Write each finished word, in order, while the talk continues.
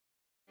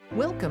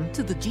Welcome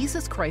to the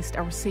Jesus Christ,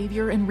 Our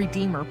Savior and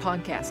Redeemer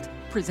podcast,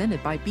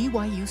 presented by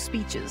BYU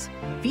Speeches,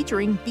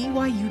 featuring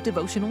BYU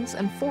devotionals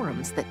and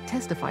forums that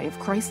testify of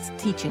Christ's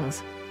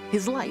teachings,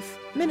 His life,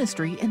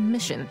 ministry, and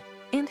mission,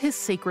 and His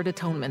sacred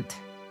atonement.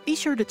 Be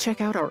sure to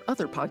check out our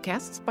other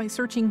podcasts by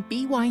searching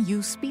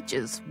BYU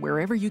Speeches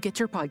wherever you get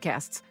your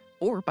podcasts,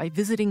 or by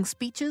visiting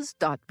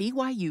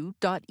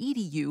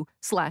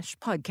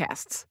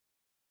speeches.byu.edu/podcasts.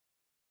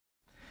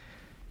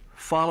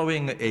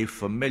 Following a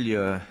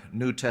familiar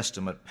New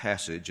Testament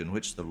passage in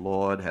which the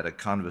Lord had a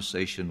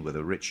conversation with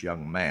a rich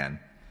young man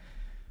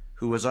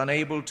who was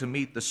unable to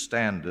meet the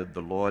standard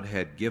the Lord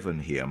had given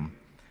him,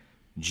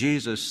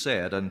 Jesus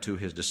said unto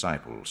his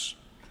disciples,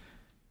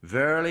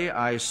 Verily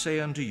I say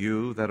unto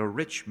you that a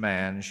rich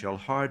man shall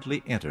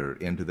hardly enter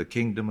into the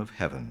kingdom of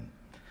heaven.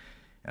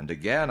 And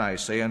again I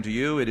say unto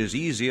you, it is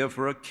easier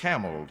for a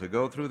camel to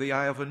go through the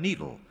eye of a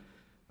needle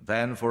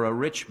than for a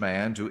rich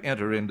man to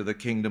enter into the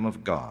kingdom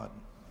of God.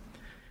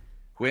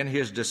 When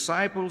his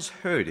disciples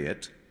heard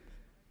it,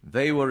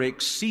 they were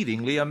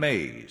exceedingly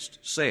amazed,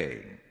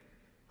 saying,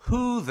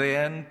 Who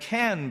then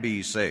can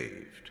be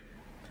saved?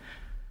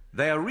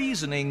 Their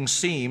reasoning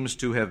seems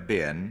to have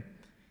been,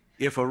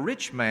 if a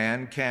rich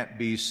man can't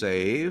be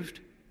saved,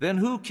 then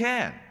who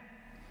can?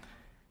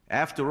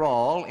 After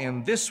all,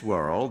 in this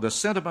world, the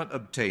sentiment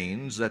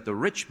obtains that the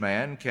rich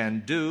man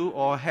can do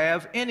or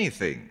have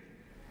anything.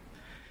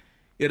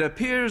 It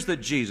appears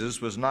that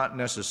Jesus was not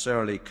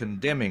necessarily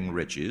condemning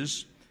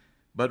riches,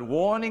 but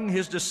warning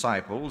his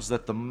disciples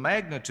that the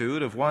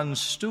magnitude of one's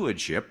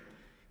stewardship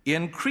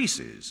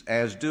increases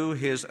as do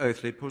his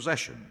earthly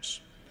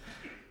possessions.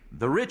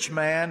 The rich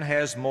man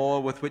has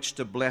more with which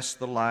to bless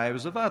the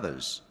lives of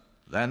others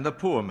than the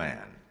poor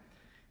man,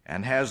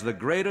 and has the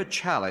greater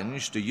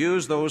challenge to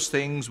use those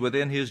things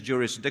within his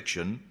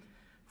jurisdiction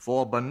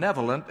for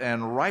benevolent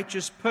and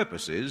righteous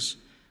purposes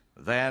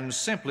than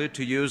simply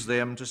to use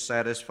them to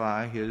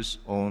satisfy his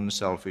own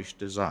selfish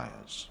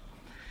desires.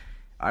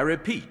 I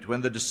repeat,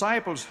 when the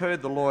disciples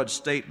heard the Lord's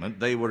statement,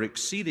 they were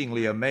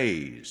exceedingly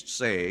amazed,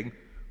 saying,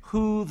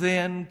 Who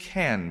then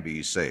can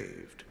be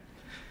saved?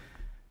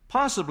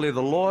 Possibly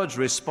the Lord's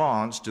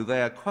response to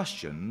their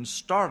question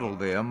startled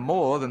them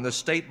more than the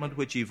statement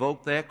which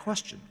evoked their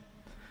question.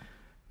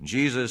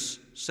 Jesus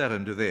said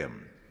unto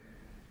them,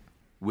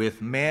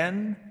 With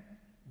men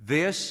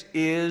this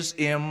is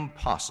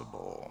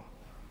impossible,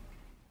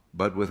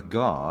 but with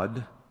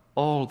God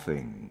all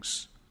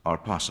things are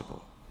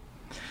possible.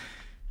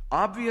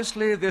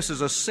 Obviously, this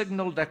is a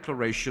signal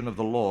declaration of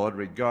the Lord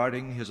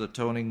regarding his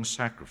atoning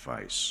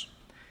sacrifice.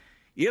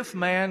 If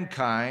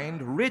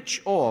mankind,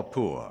 rich or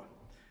poor,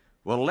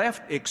 were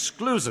left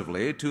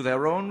exclusively to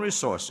their own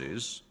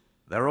resources,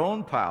 their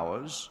own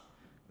powers,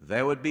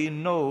 there would be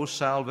no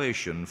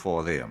salvation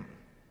for them.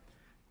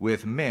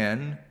 With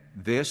men,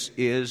 this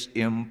is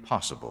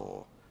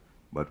impossible,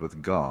 but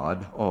with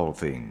God, all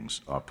things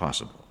are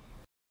possible.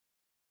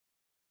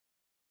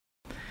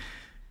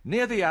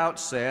 Near the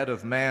outset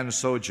of man's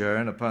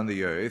sojourn upon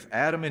the earth,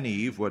 Adam and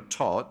Eve were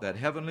taught that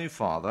Heavenly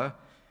Father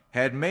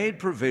had made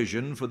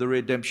provision for the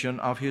redemption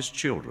of his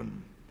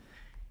children.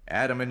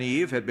 Adam and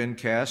Eve had been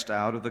cast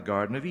out of the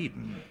Garden of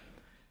Eden.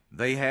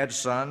 They had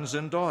sons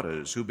and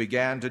daughters who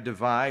began to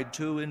divide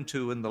two and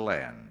two in the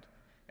land,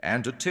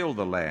 and to till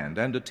the land,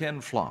 and to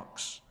tend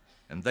flocks.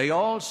 And they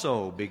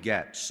also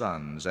begat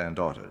sons and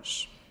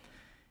daughters.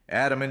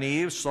 Adam and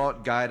Eve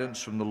sought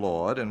guidance from the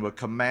Lord and were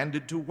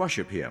commanded to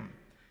worship him,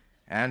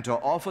 and to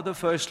offer the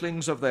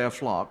firstlings of their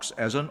flocks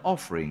as an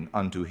offering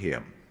unto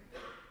him.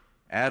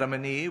 Adam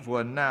and Eve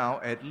were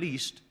now at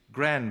least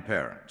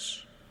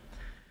grandparents.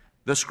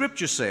 The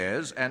Scripture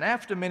says, And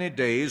after many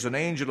days an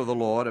angel of the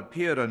Lord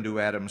appeared unto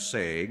Adam,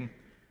 saying,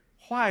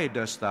 Why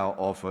dost thou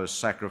offer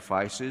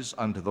sacrifices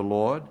unto the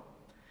Lord?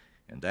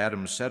 And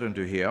Adam said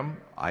unto him,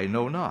 I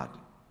know not,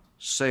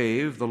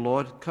 save the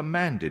Lord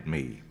commanded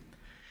me.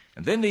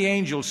 And then the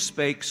angel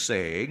spake,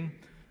 saying,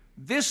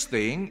 This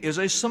thing is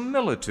a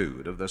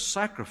similitude of the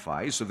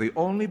sacrifice of the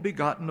only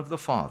begotten of the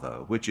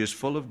Father, which is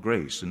full of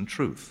grace and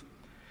truth.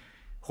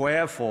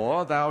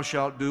 Wherefore thou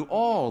shalt do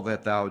all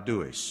that thou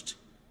doest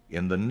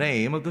in the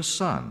name of the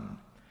Son,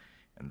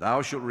 and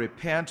thou shalt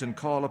repent and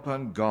call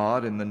upon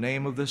God in the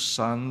name of the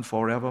Son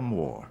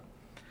forevermore.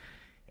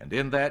 And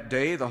in that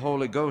day the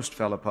Holy Ghost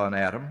fell upon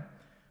Adam,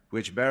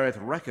 which beareth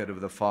record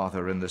of the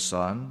Father and the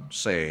Son,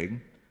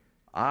 saying,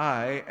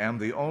 I am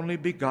the only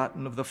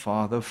begotten of the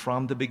Father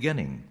from the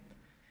beginning,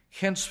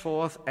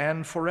 henceforth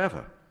and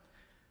forever,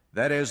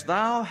 that as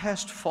thou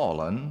hast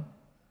fallen,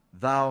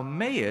 thou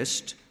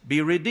mayest be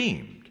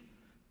redeemed,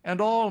 and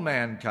all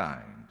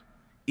mankind,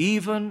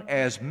 even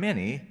as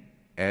many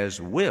as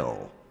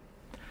will.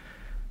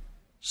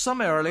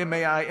 Summarily,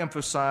 may I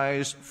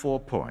emphasize 4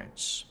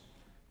 points.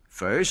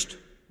 First,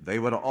 they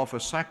were to offer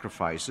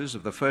sacrifices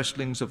of the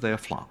firstlings of their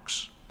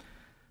flocks.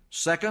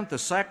 Second, the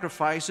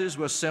sacrifices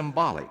were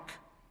symbolic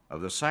of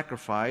the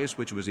sacrifice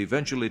which was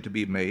eventually to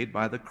be made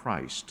by the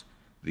Christ,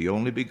 the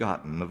only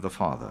begotten of the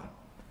Father.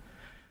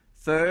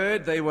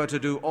 Third, they were to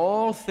do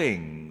all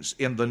things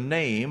in the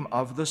name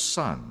of the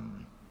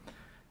Son.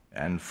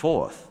 And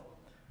fourth,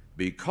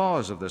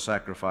 because of the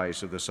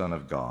sacrifice of the Son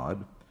of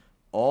God,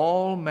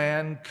 all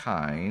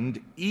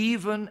mankind,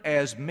 even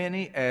as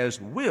many as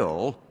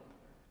will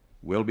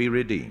be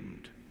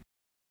redeemed.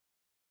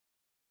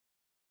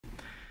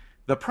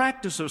 The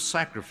practice of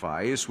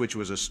sacrifice, which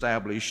was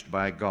established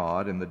by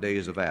God in the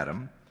days of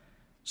Adam,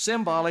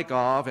 symbolic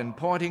of and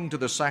pointing to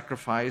the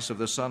sacrifice of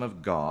the Son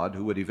of God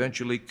who would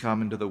eventually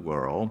come into the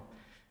world,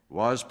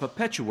 was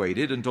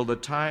perpetuated until the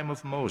time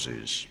of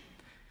Moses.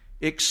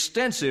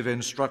 Extensive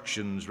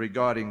instructions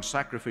regarding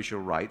sacrificial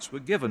rites were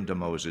given to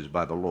Moses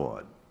by the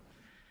Lord.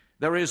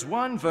 There is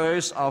one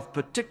verse of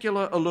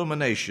particular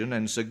illumination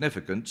and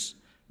significance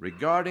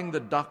regarding the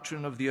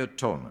doctrine of the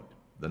atonement,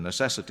 the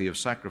necessity of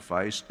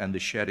sacrifice, and the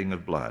shedding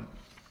of blood.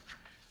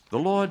 The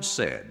Lord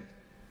said,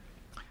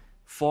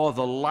 "For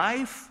the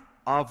life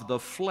of the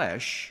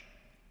flesh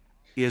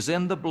is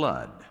in the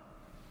blood,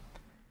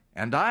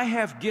 and I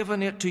have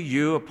given it to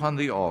you upon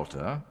the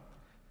altar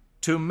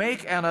to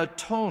make an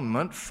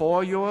atonement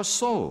for your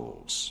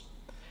souls.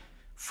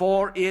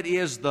 For it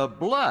is the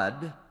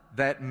blood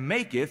that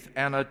maketh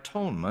an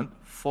atonement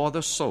for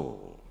the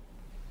soul."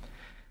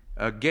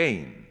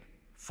 Again,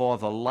 for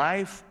the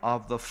life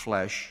of the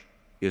flesh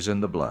is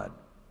in the blood.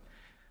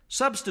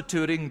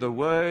 Substituting the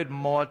word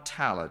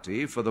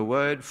mortality for the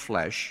word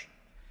flesh,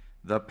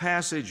 the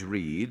passage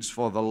reads,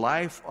 "For the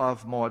life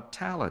of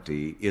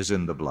mortality is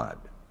in the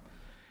blood."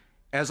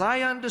 As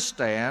I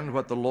understand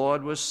what the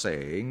Lord was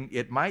saying,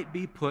 it might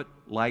be put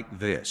like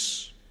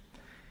this: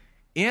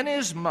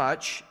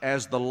 inasmuch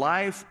as the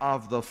life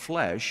of the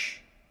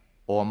flesh,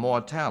 or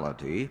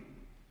mortality,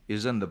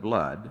 is in the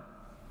blood,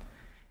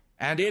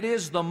 and it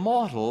is the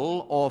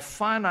mortal or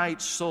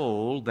finite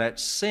soul that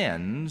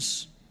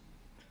sins,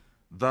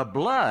 the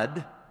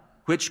blood,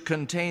 which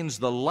contains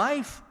the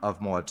life of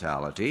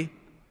mortality,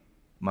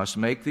 must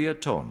make the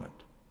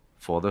atonement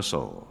for the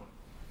soul.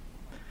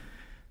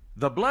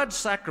 The blood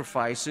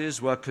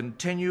sacrifices were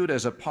continued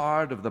as a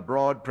part of the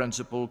broad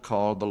principle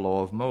called the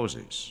Law of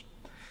Moses.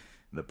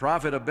 The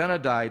prophet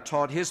Abinadi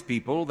taught his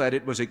people that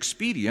it was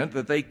expedient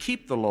that they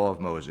keep the Law of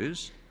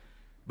Moses,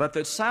 but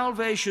that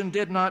salvation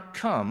did not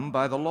come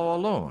by the law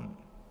alone.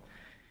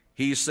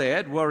 He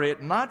said, "Were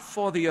it not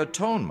for the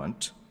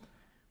atonement,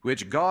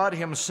 which God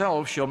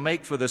himself shall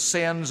make for the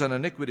sins and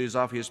iniquities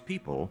of his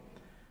people,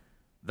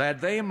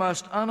 that they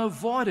must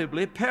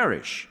unavoidably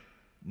perish,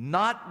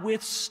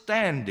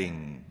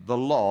 notwithstanding the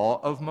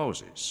law of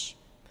Moses."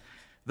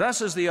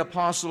 Thus, as the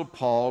Apostle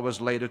Paul was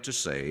later to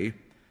say,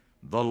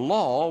 the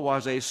law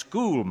was a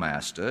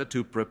schoolmaster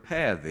to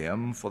prepare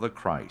them for the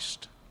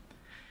Christ.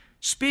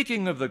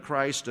 Speaking of the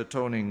Christ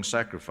atoning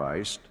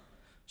sacrifice,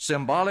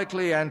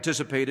 symbolically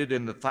anticipated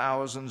in the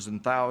thousands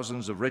and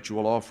thousands of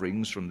ritual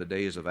offerings from the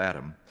days of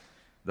Adam,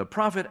 the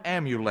prophet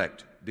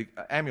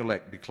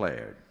Amulek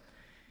declared,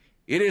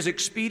 "It is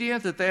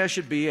expedient that there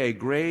should be a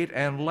great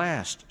and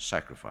last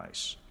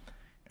sacrifice.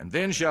 And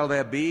then shall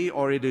there be,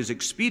 or it is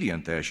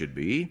expedient there should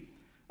be,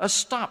 a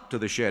stop to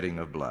the shedding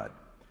of blood.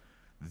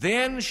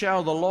 Then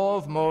shall the law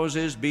of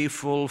Moses be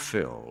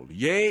fulfilled.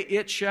 Yea,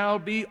 it shall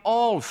be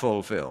all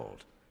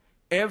fulfilled,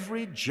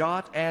 every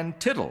jot and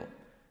tittle,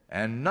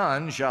 and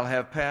none shall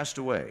have passed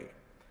away.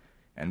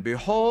 And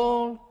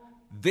behold,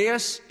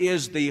 this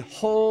is the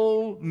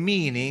whole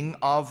meaning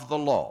of the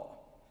law,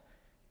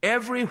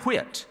 every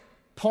whit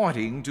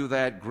pointing to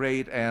that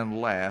great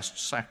and last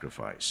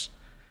sacrifice.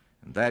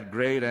 And that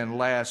great and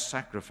last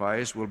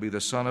sacrifice will be the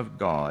Son of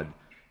God,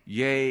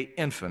 yea,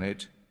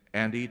 infinite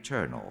and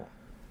eternal."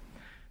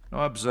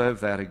 Now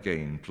observe that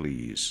again,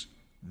 please.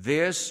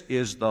 This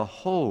is the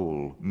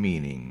whole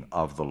meaning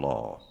of the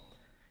law,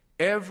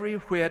 every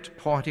whit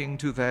pointing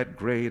to that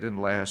great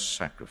and last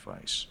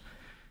sacrifice.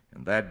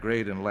 And that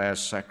great and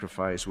last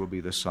sacrifice will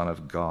be the Son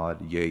of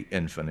God, yea,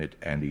 infinite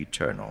and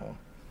eternal.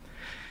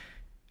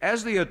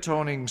 As the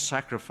atoning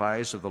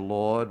sacrifice of the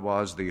Lord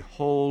was the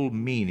whole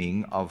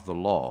meaning of the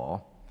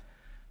law,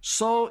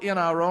 so in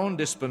our own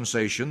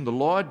dispensation the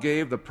Lord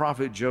gave the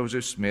prophet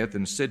Joseph Smith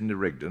and Sidney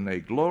Rigdon a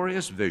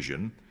glorious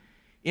vision,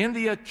 in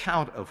the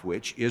account of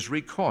which is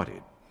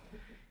recorded.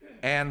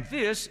 And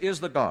this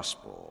is the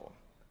gospel,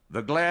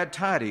 the glad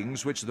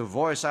tidings which the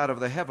voice out of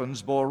the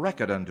heavens bore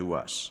record unto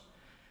us,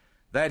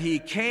 that he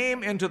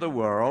came into the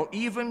world,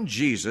 even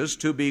Jesus,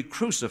 to be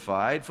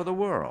crucified for the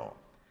world,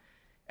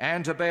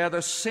 and to bear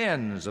the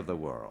sins of the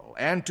world,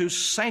 and to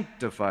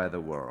sanctify the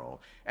world,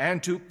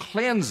 and to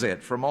cleanse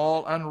it from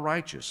all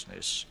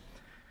unrighteousness,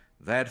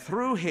 that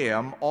through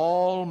him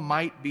all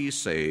might be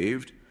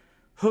saved,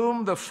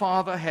 whom the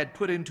Father had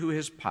put into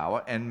his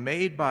power and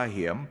made by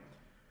him,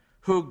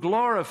 who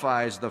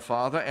glorifies the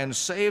Father and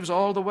saves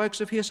all the works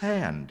of his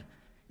hand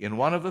in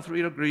one of the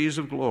 3 degrees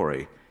of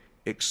glory,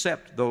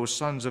 except those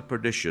sons of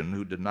perdition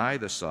who deny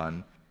the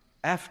Son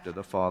after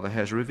the Father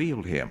has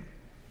revealed him.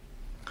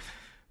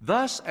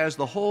 Thus, as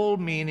the whole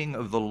meaning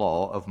of the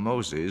law of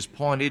Moses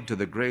pointed to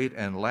the great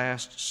and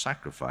last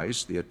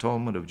sacrifice, the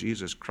atonement of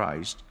Jesus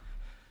Christ,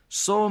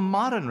 so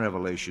modern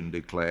revelation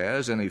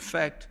declares, in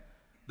effect,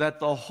 that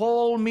the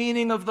whole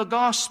meaning of the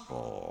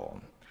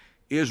gospel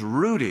is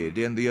rooted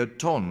in the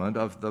atonement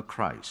of the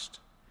Christ.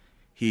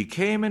 He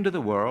came into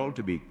the world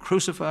to be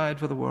crucified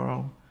for the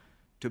world,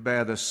 to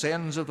bear the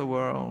sins of the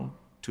world,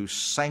 to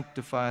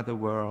sanctify the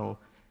world,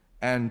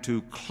 and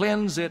to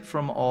cleanse it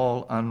from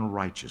all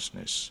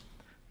unrighteousness,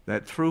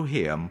 that through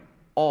him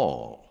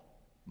all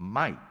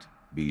might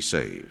be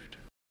saved.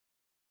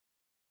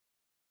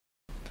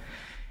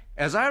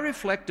 As I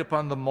reflect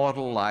upon the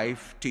mortal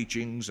life,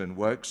 teachings, and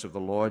works of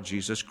the Lord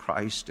Jesus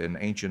Christ in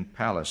ancient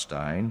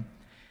Palestine,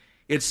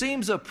 it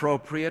seems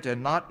appropriate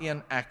and not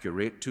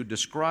inaccurate to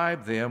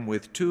describe them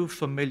with two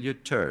familiar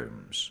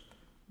terms: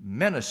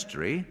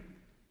 ministry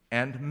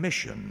and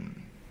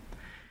mission.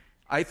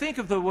 I think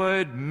of the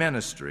word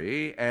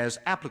ministry as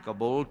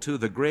applicable to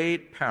the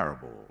great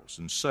parables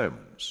and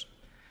sermons,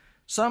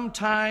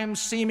 sometimes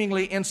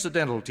seemingly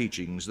incidental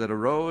teachings that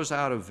arose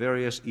out of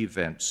various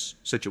events,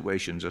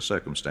 situations, or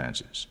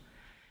circumstances,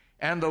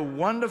 and the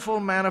wonderful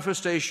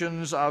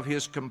manifestations of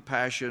his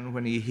compassion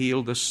when he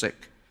healed the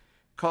sick,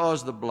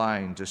 caused the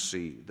blind to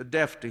see, the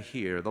deaf to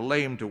hear, the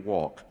lame to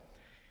walk,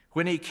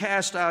 when he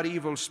cast out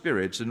evil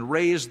spirits and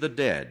raised the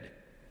dead,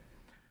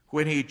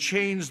 when he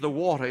changed the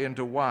water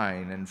into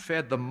wine and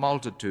fed the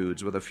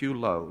multitudes with a few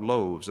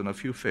loaves and a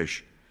few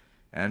fish,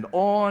 and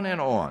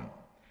on,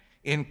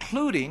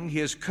 including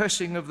his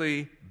cursing of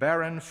the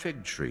barren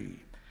fig tree,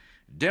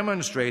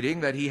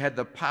 demonstrating that he had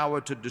the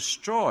power to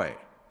destroy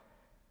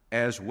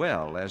as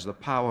well as the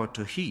power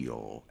to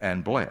heal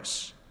and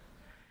bless.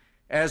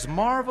 As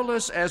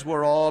marvelous as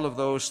were all of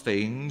those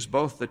things,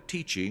 both the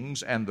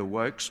teachings and the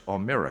works or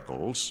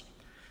miracles,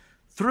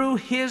 through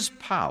his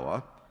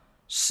power,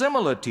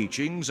 similar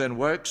teachings and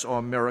works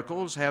or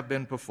miracles have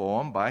been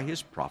performed by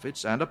his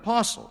prophets and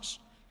apostles,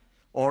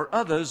 or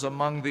others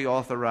among the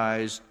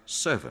authorized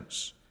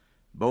servants,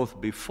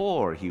 both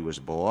before he was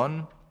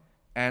born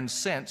and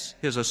since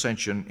his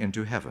ascension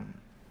into heaven.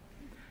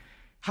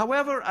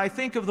 However, I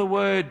think of the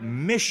word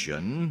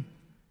mission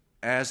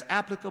as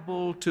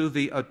applicable to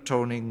the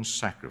atoning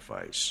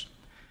sacrifice,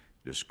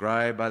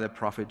 described by the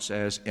prophets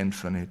as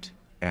infinite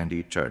and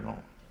eternal.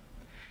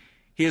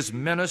 His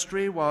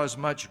ministry was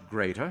much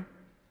greater,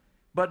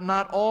 but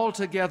not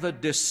altogether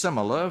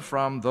dissimilar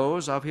from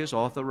those of his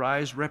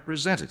authorized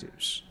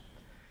representatives.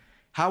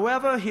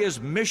 However, his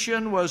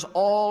mission was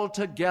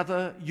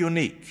altogether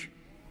unique.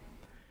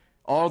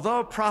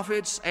 Although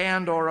prophets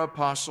and or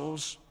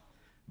apostles,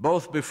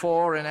 both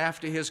before and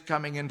after his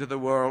coming into the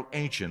world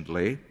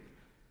anciently,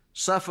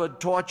 suffered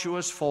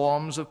tortuous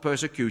forms of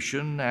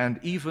persecution and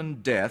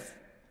even death,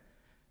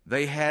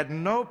 they had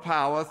no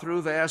power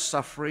through their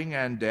suffering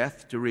and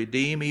death to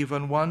redeem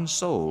even one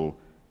soul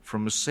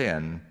from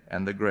sin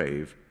and the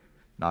grave,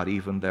 not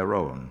even their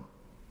own.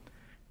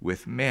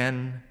 With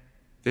men,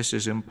 this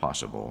is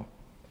impossible,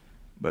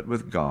 but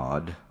with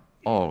God,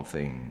 all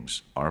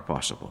things are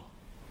possible.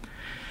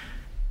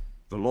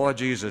 The Lord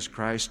Jesus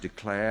Christ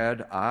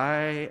declared,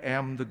 "I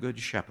am the good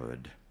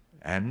shepherd,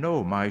 and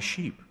know my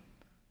sheep,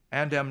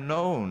 and am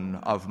known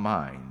of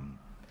mine.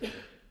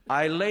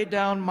 I lay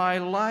down my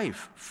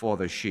life for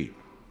the sheep.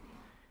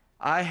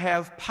 I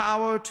have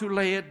power to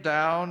lay it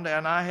down,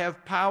 and I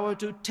have power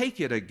to take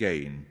it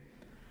again.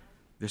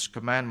 This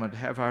commandment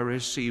have I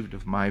received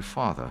of my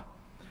Father."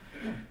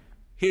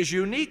 His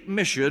unique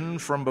mission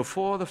from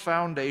before the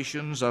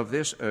foundations of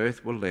this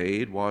earth were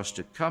laid was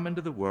to come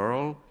into the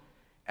world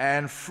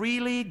and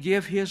freely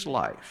give his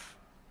life,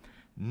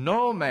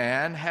 no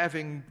man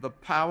having the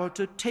power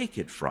to take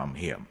it from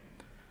him,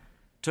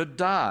 to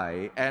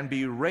die and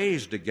be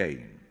raised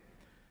again,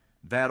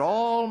 that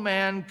all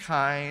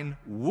mankind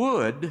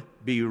would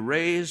be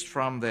raised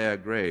from their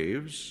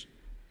graves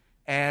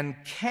and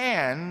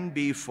can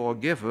be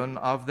forgiven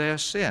of their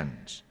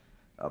sins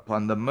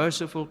upon the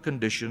merciful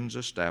conditions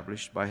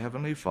established by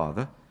Heavenly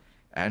Father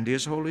and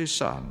his Holy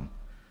Son,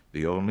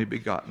 the only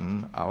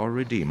begotten, our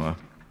Redeemer,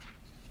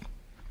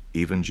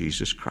 even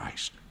Jesus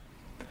Christ.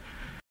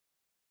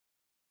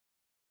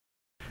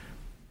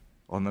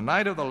 On the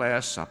night of the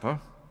Last Supper,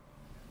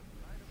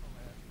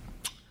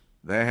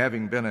 there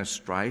having been a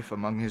strife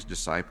among his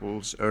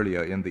disciples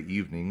earlier in the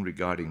evening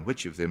regarding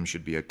which of them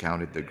should be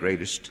accounted the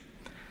greatest,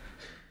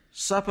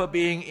 supper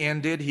being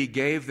ended, he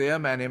gave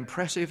them an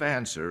impressive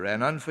answer,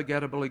 an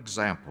unforgettable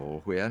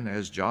example, when,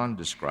 as John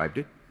described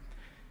it,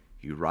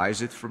 he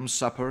riseth from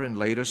supper and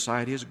laid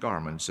aside his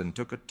garments and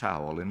took a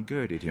towel and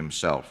girded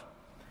himself.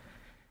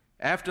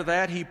 After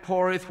that he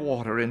poureth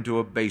water into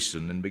a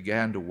basin and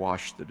began to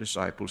wash the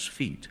disciples'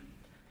 feet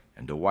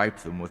and to wipe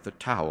them with the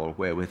towel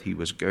wherewith he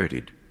was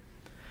girded.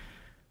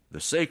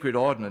 The sacred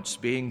ordinance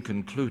being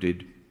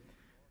concluded,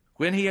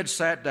 when he had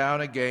sat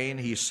down again,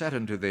 he said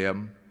unto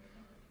them,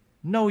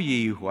 "Know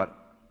ye what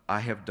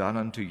I have done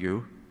unto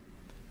you?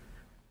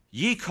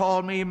 Ye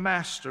call me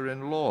Master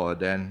and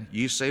Lord, and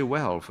ye say,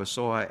 Well, for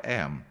so I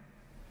am.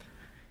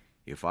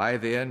 If I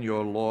then,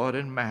 your Lord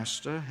and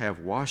Master, have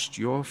washed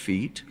your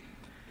feet,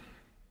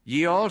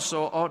 ye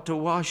also ought to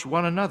wash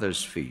one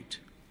another's feet.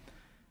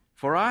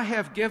 For I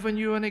have given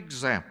you an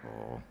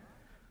example,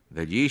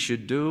 that ye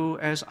should do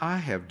as I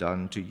have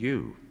done to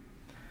you.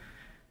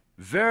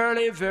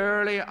 Verily,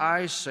 verily,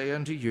 I say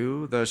unto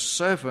you, the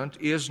servant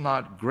is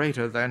not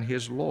greater than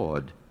his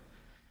Lord,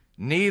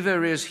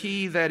 neither is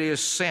he that is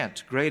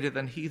sent greater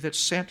than he that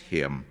sent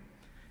him.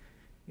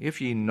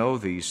 If ye know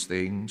these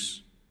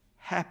things,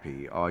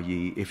 happy are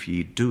ye if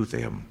ye do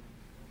them.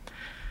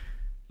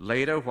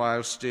 Later,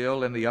 while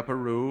still in the upper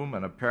room,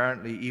 and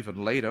apparently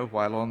even later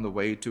while on the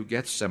way to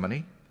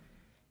Gethsemane,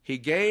 he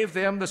gave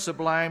them the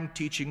sublime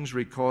teachings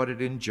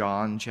recorded in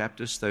John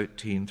chapters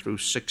 13 through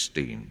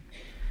 16.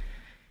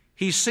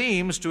 He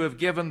seems to have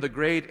given the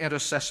great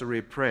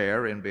intercessory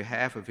prayer in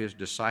behalf of his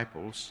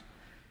disciples,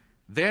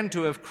 then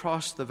to have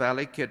crossed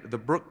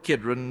the brook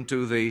Kidron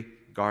to the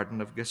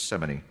Garden of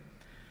Gethsemane.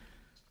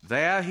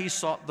 There he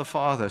sought the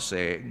Father,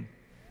 saying,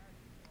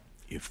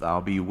 If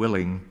thou be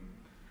willing,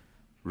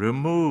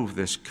 remove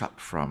this cup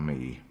from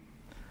me.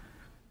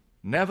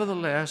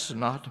 Nevertheless,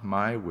 not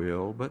my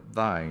will, but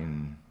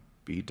thine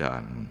be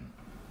done.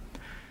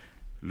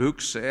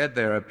 Luke said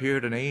there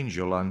appeared an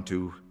angel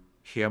unto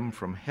him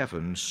from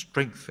heaven,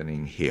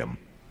 strengthening him.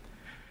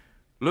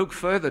 Luke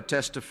further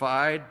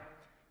testified,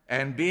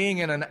 and being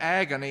in an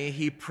agony,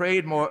 he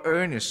prayed more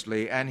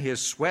earnestly, and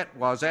his sweat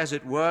was, as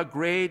it were,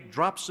 great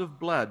drops of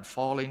blood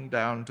falling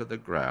down to the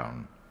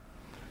ground.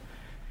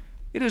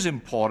 It is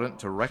important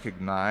to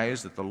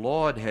recognize that the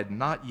Lord had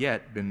not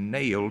yet been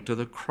nailed to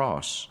the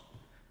cross,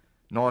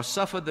 nor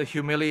suffered the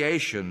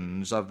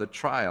humiliations of the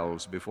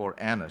trials before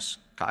Annas,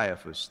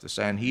 Caiaphas, the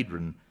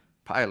Sanhedrin,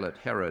 Pilate,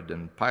 Herod,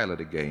 and Pilate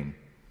again.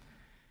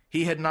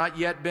 He had not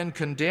yet been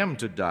condemned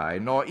to die,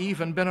 nor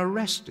even been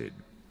arrested.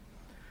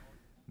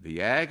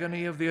 The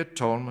agony of the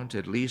atonement,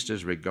 at least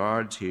as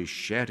regards his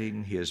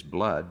shedding his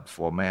blood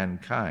for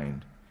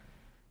mankind,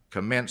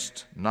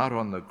 commenced not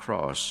on the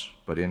cross,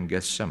 but in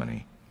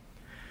Gethsemane.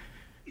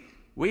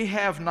 We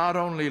have not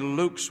only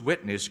Luke's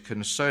witness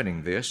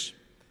concerning this,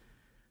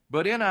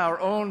 but in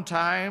our own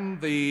time,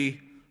 the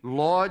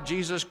Lord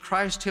Jesus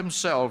Christ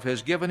himself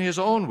has given his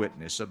own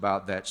witness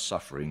about that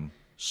suffering,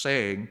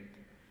 saying,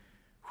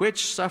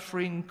 Which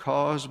suffering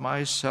caused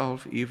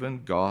myself,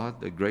 even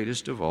God, the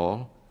greatest of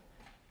all,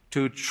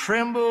 to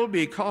tremble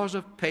because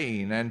of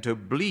pain, and to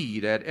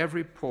bleed at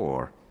every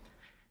pore,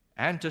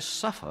 and to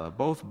suffer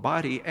both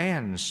body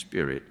and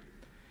spirit,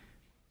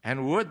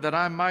 and would that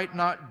I might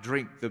not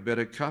drink the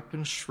bitter cup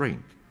and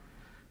shrink.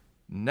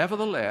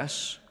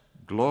 Nevertheless,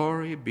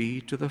 glory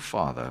be to the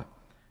Father,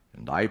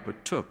 and I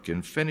partook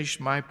and finished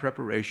my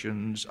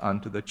preparations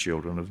unto the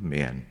children of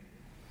men.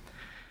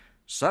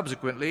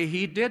 Subsequently,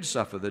 he did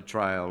suffer the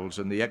trials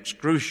and the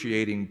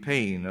excruciating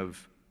pain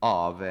of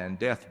and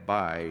death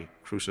by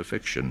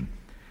crucifixion.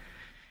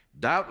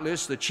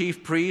 Doubtless the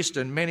chief priest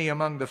and many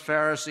among the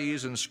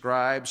Pharisees and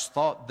scribes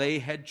thought they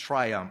had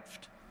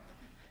triumphed.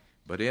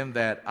 But in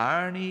that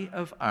irony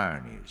of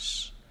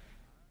ironies,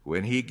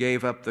 when he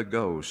gave up the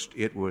ghost,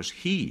 it was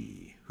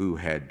he who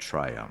had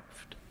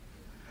triumphed.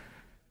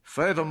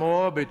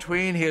 Furthermore,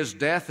 between his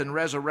death and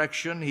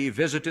resurrection, he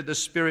visited the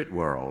spirit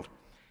world,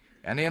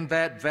 and in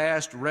that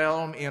vast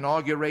realm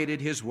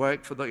inaugurated his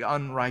work for the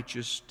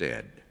unrighteous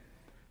dead.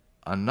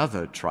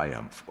 Another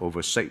triumph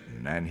over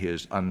Satan and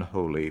his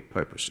unholy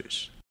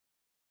purposes.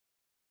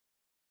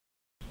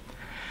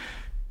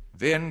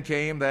 Then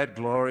came that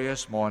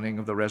glorious morning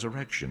of the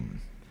resurrection.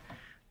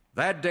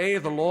 That day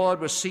the Lord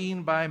was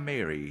seen by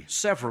Mary,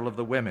 several of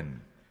the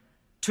women,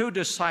 2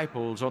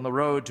 disciples on the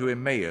road to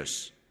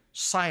Emmaus,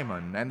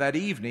 Simon, and that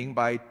evening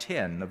by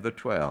 10 of the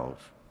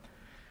 12.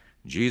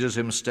 Jesus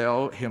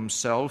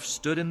himself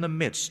stood in the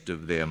midst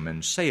of them,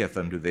 and saith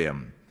unto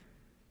them,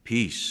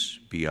 Peace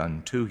be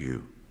unto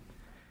you.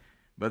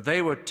 But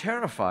they were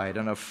terrified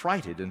and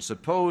affrighted, and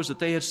supposed that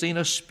they had seen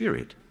a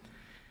spirit.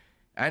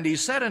 And he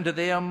said unto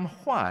them,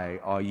 Why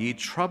are ye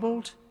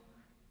troubled?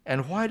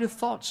 And why do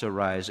thoughts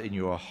arise in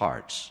your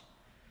hearts?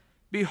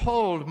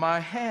 Behold my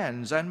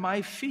hands and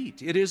my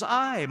feet, it is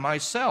I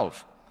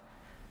myself.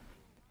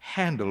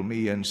 Handle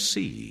me and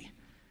see,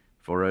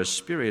 for a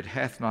spirit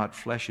hath not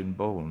flesh and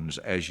bones,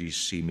 as ye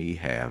see me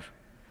have.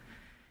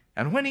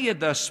 And when he had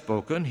thus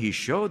spoken, he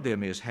showed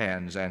them his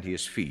hands and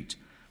his feet.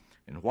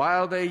 And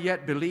while they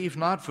yet believed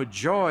not for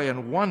joy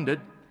and wondered,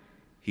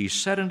 he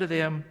said unto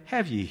them,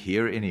 Have ye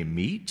here any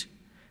meat?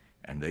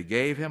 And they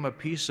gave him a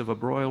piece of a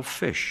broiled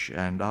fish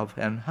and of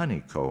an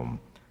honeycomb.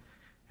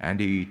 And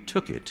he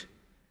took it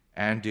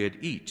and did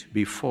eat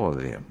before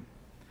them.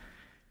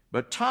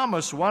 But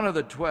Thomas, one of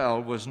the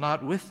 12, was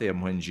not with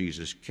them when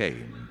Jesus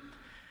came.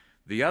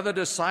 The other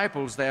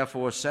disciples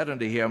therefore said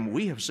unto him,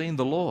 We have seen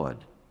the Lord.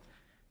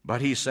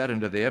 But he said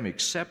unto them,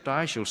 Except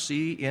I shall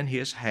see in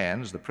his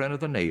hands the print of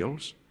the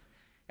nails,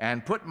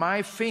 and put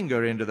my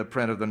finger into the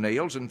print of the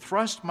nails, and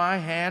thrust my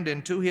hand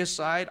into his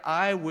side,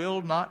 I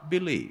will not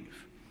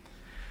believe.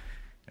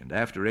 And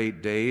after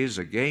 8 days,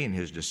 again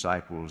his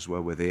disciples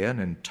were within,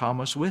 and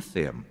Thomas with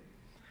them.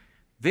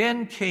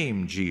 Then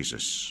came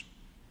Jesus,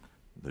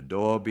 the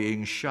door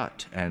being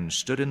shut, and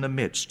stood in the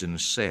midst, and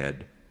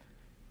said,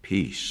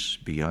 Peace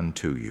be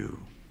unto you.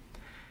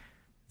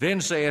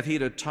 Then saith he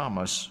to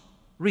Thomas,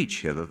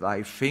 Reach hither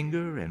thy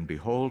finger, and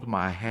behold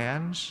my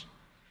hands,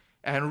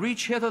 and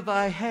reach hither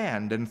thy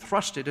hand, and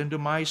thrust it into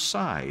my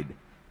side,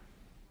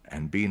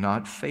 and be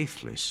not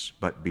faithless,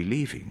 but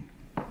believing.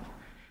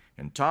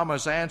 And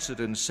Thomas answered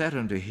and said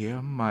unto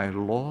him, My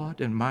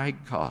Lord and my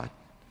God.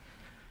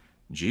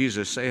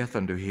 Jesus saith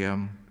unto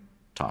him,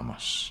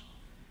 Thomas,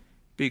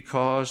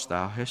 because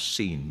thou hast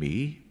seen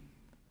me,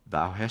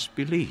 thou hast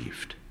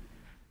believed.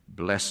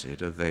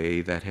 Blessed are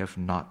they that have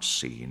not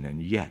seen,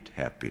 and yet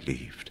have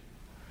believed.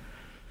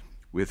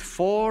 With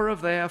 4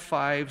 of their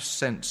 5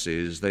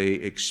 senses they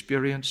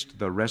experienced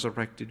the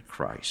resurrected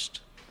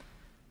Christ.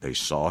 They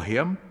saw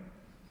him,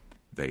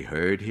 they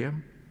heard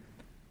him,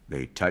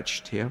 they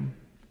touched him,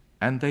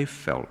 and they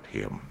felt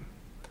him.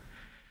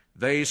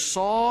 They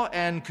saw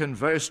and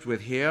conversed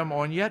with him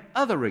on yet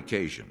other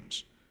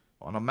occasions,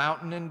 on a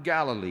mountain in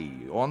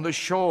Galilee, on the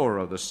shore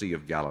of the Sea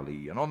of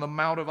Galilee, and on the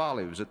Mount of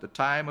Olives at the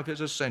time of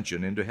his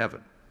ascension into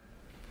heaven.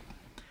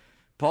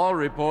 Paul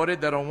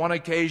reported that on one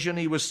occasion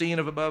he was seen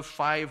of above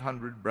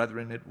 500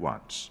 brethren at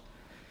once.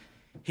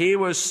 He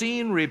was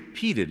seen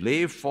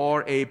repeatedly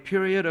for a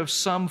period of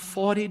some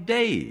 40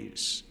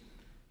 days,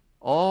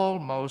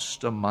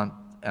 almost a month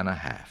and a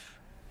half.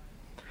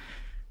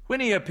 When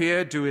he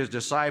appeared to his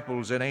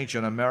disciples in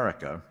ancient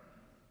America,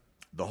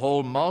 the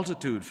whole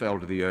multitude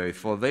fell to the earth,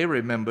 for they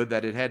remembered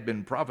that it had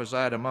been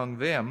prophesied among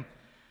them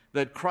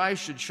that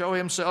Christ should show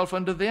himself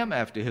unto them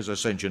after his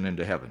ascension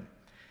into heaven.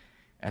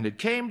 And it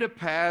came to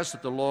pass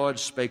that the Lord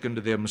spake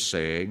unto them,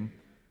 saying,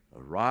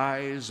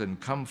 Arise and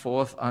come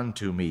forth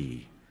unto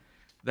me,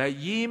 that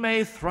ye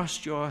may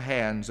thrust your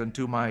hands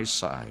unto my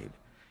side,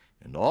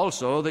 and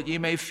also that ye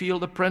may feel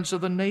the prints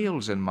of the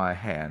nails in my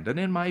hand, and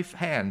in my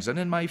hands, and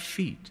in my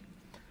feet,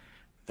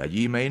 that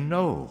ye may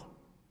know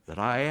that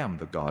I am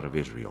the God of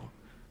Israel,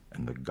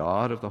 and the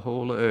God of the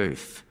whole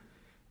earth,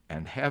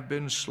 and have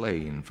been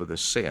slain for the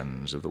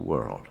sins of the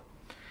world.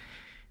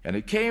 And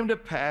it came to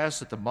pass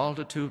that the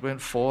multitude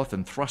went forth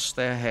and thrust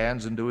their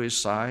hands into his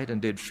side,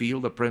 and did feel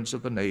the prints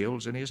of the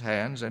nails in his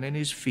hands and in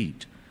his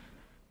feet.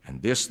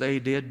 And this they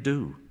did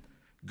do,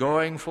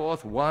 going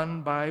forth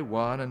one by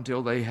one,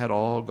 until they had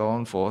all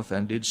gone forth,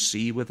 and did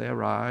see with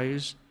their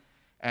eyes,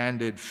 and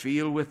did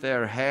feel with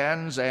their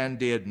hands, and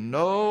did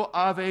know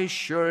of a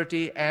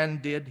surety,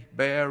 and did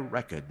bear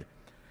record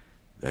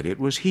that it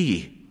was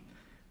he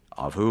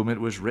of whom it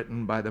was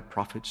written by the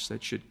prophets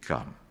that should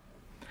come.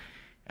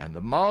 And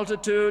the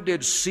multitude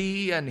did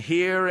see and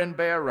hear and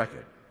bear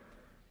record.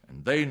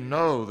 And they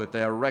know that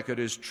their record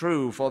is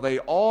true, for they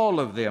all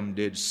of them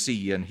did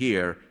see and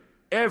hear,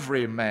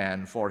 every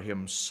man for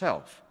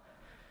himself.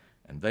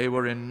 And they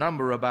were in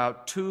number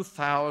about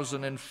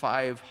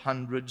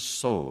 2,500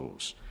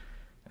 souls.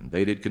 And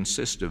they did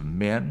consist of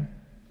men,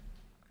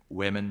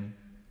 women,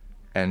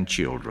 and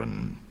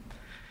children.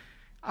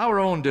 Our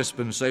own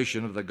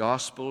dispensation of the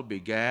gospel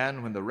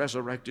began when the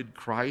resurrected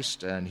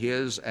Christ and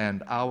his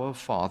and our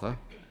Father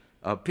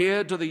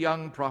appeared to the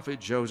young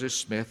prophet Joseph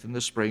Smith in the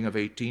spring of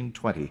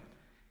 1820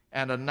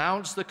 and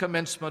announced the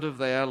commencement of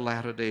their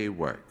latter-day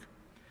work.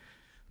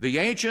 The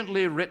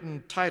anciently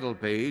written title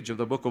page of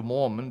the Book of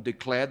Mormon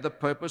declared the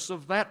purpose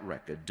of that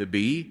record to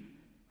be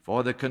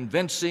for the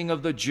convincing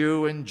of the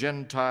Jew and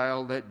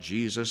Gentile that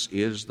Jesus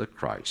is the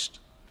Christ.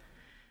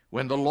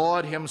 When the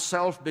Lord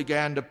himself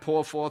began to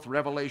pour forth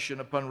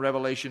revelation upon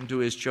revelation to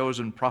his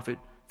chosen prophet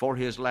for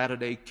his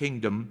latter-day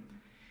kingdom,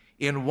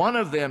 in one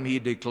of them he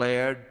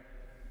declared,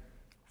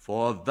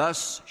 For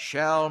thus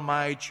shall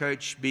my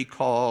church be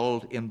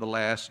called in the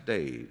last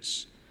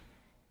days,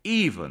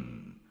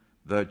 even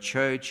the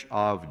church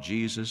of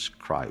Jesus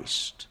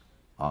Christ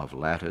of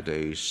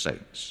Latter-day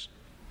Saints.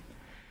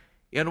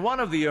 In one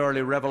of the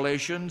early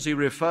revelations, he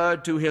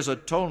referred to his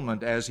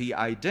atonement as he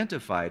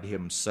identified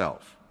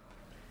himself.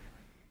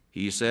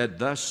 He said,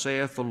 Thus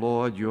saith the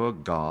Lord your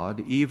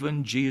God,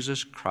 even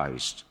Jesus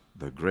Christ,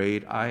 the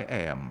great I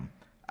am,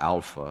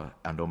 Alpha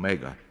and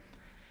Omega.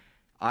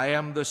 I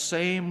am the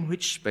same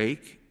which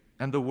spake,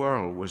 and the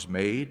world was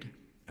made,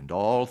 and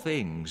all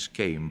things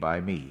came by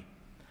me.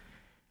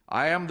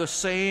 I am the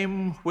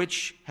same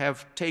which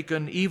have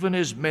taken even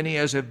as many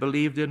as have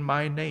believed in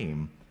my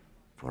name,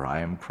 for I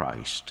am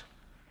Christ.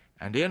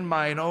 And in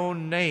mine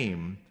own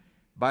name,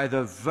 by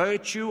the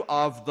virtue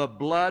of the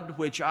blood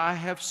which I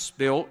have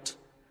spilt,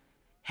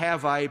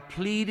 have I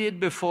pleaded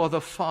before the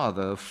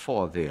Father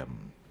for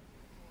them.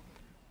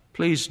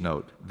 Please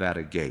note that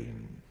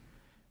again.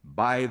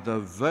 By the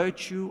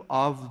virtue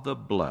of the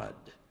blood,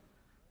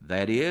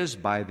 that is,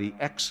 by the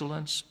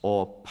excellence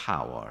or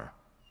power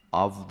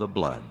of the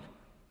blood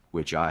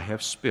which I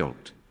have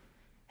spilt,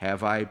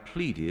 have I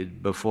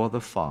pleaded before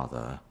the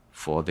Father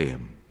for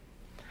them.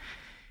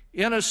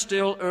 In a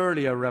still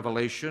earlier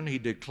revelation, he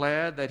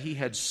declared that he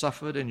had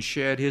suffered and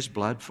shed his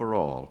blood for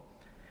all.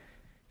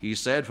 He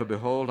said, For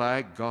behold,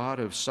 I, God,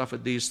 have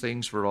suffered these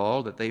things for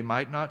all, that they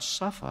might not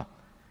suffer,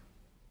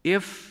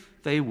 if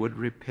they would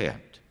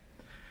repent.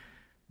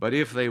 But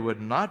if they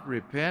would not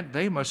repent,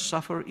 they must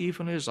suffer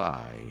even as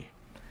I.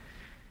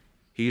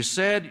 He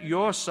said,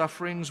 Your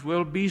sufferings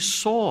will be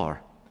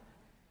sore.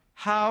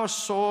 How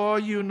sore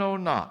you know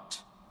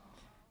not.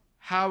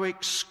 How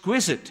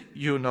exquisite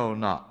you know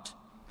not.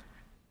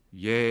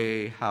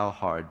 Yea, how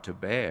hard to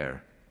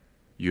bear,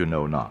 you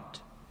know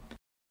not.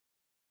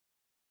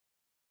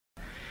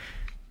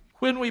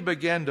 When we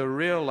begin to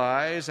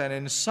realize and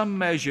in some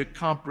measure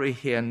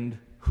comprehend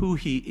who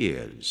he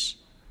is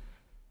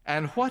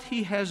and what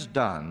he has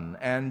done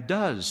and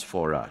does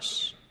for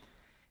us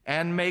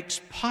and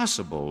makes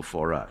possible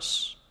for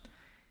us,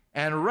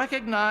 and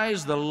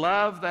recognize the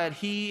love that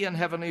he and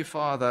Heavenly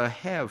Father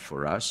have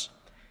for us,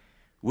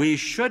 we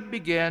should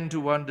begin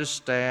to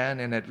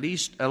understand in at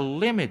least a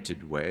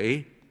limited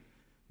way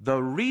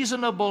the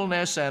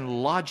reasonableness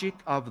and logic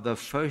of the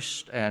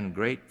first and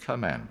great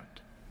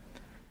commandment.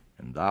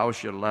 And thou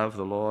shalt love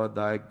the Lord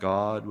thy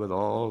God with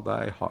all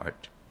thy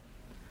heart,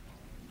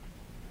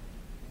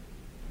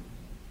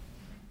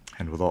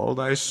 and with all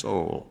thy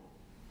soul,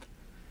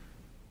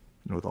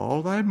 and with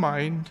all thy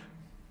mind,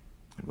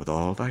 and with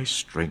all thy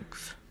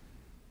strength.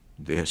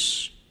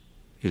 This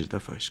is the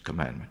first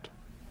commandment.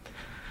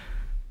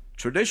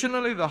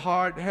 Traditionally, the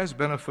heart has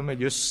been a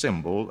familiar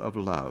symbol of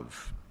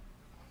love.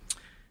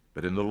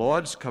 But in the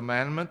Lord's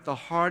commandment, the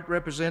heart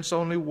represents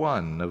only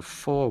one of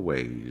four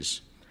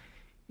ways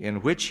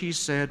in which he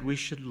said we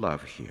should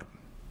love him.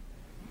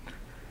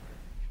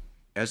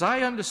 As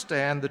I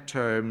understand the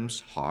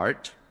terms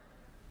heart,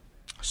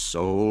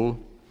 soul,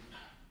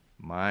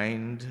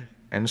 mind,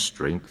 and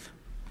strength,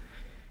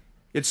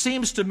 it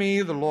seems to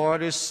me the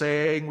Lord is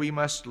saying we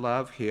must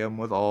love him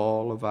with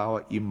all of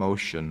our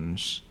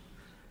emotions,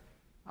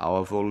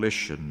 our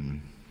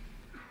volition,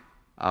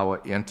 our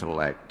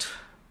intellect,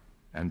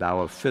 and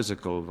our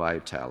physical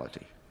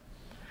vitality.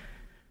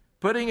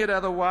 Putting it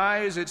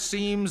otherwise, it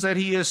seems that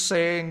he is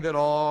saying that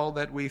all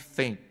that we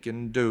think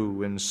and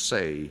do and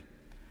say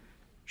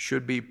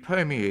should be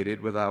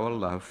permeated with our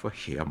love for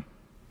him.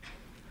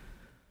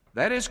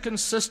 That is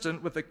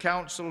consistent with the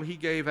counsel he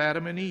gave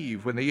Adam and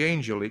Eve when the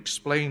angel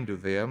explained to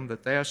them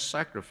that their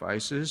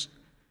sacrifices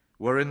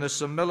were in the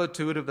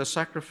similitude of the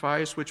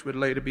sacrifice which would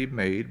later be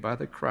made by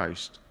the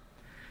Christ.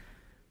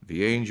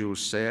 The angel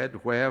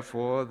said,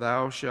 "Wherefore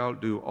thou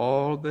shalt do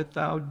all that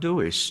thou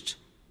doest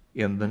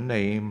in the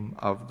name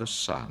of the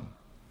Son."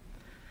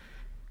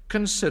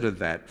 Consider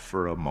that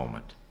for a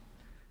moment.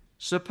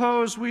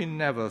 Suppose we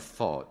never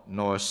thought,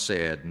 nor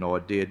said, nor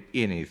did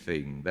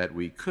anything that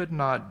we could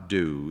not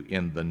do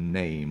in the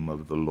name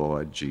of the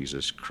Lord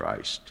Jesus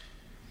Christ.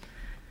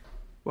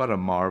 What a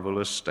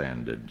marvelous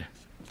standard.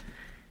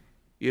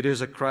 It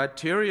is a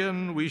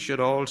criterion we should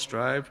all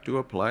strive to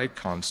apply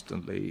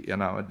constantly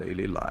in our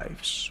daily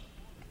lives.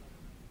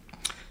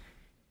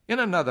 On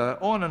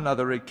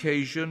another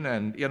occasion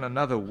and in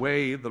another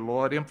way, the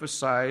Lord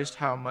emphasized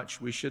how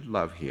much we should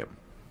love him.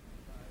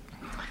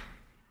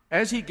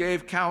 As he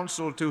gave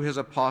counsel to his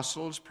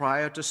apostles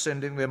prior to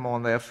sending them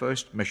on their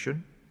first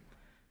mission,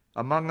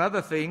 among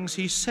other things,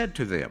 he said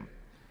to them,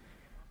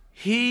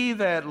 "He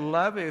that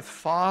loveth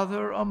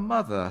father or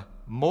mother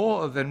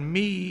more than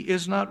me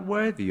is not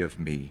worthy of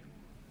me.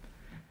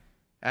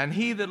 And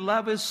he that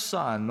loveth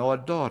son or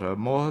daughter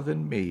more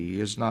than me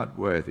is not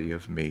worthy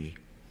of me."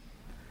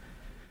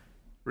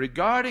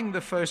 Regarding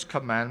the first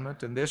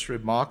commandment in this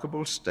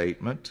remarkable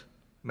statement,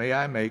 may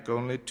I make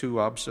only two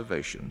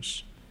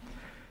observations.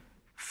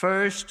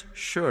 First,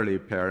 surely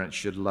parents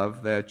should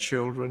love their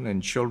children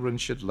and children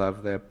should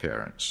love their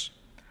parents.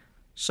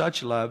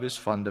 Such love is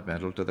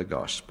fundamental to the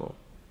gospel.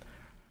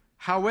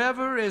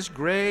 However, as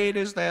great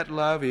as that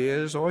love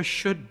is or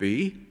should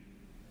be,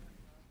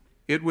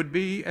 it would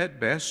be at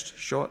best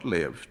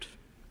short-lived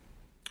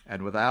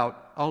and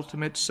without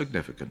ultimate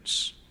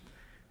significance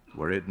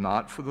were it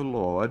not for the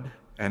Lord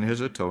and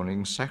his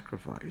atoning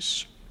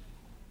sacrifice.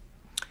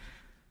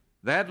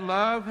 That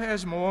love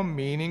has more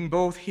meaning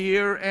both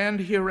here and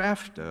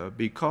hereafter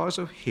because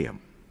of him.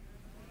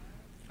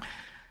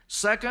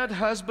 Second,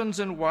 husbands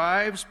and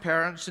wives,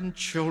 parents and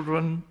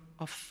children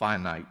are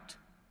finite,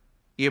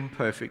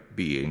 imperfect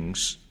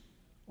beings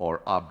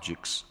or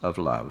objects of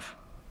love.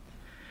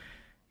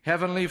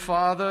 Heavenly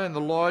Father and the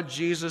Lord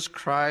Jesus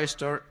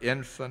Christ are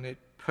infinite,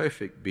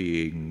 perfect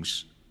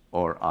beings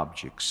or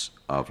objects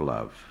of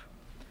love.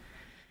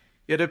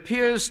 It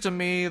appears to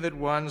me that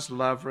one's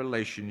love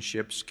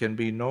relationships can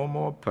be no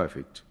more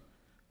perfect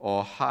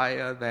or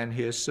higher than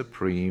his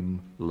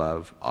supreme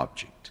love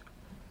object.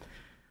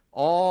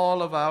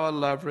 All of our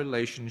love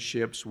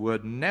relationships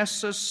would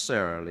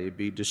necessarily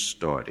be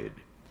distorted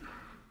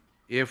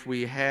if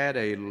we had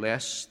a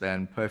less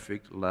than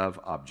perfect love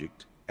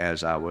object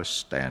as our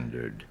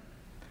standard.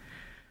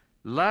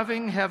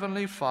 Loving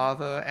Heavenly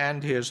Father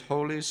and his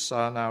Holy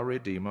Son, our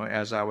Redeemer,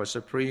 as our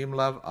supreme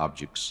love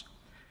objects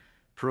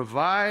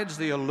provides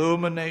the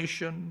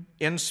illumination,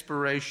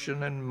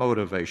 inspiration, and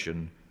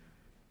motivation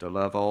to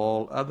love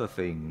all other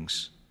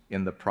things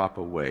in the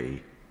proper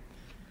way.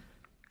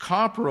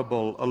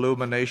 Comparable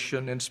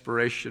illumination,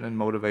 inspiration, and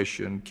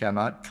motivation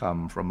cannot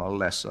come from a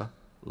lesser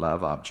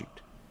love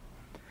object.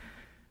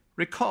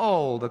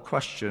 Recall the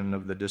question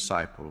of the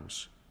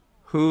disciples,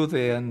 "Who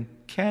then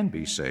can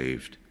be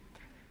saved?"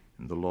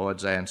 And the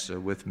Lord's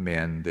answer, "With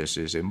men this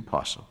is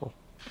impossible,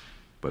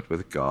 but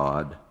with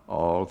God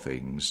all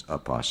things are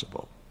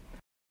possible."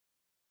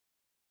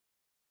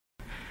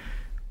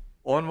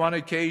 On one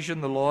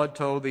occasion, the Lord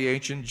told the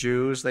ancient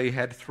Jews they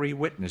had 3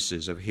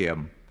 witnesses of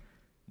him: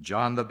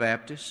 John the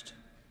Baptist,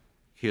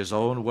 his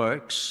own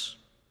works,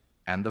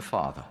 and the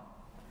Father.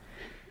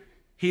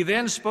 He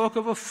then spoke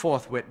of a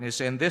 4th witness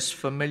in this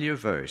familiar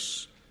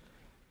verse: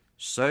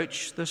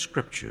 "Search the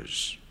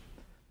Scriptures,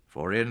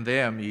 for in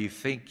them ye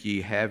think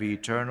ye have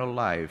eternal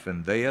life,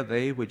 and they are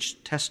they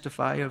which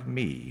testify of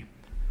me."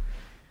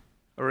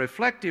 A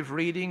reflective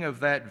reading of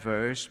that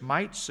verse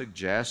might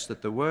suggest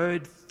that the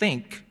word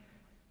think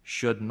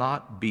should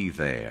not be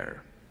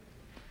there.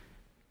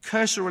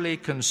 Cursorily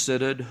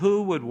considered,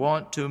 who would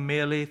want to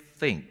merely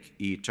think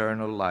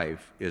eternal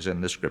life is in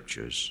the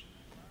Scriptures?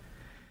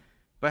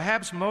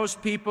 Perhaps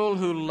most people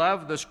who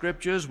love the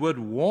Scriptures would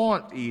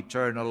want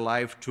eternal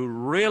life to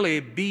really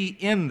be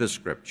in the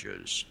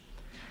Scriptures.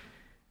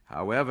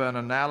 However, an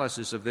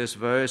analysis of this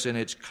verse in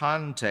its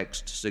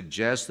context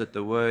suggests that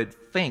the word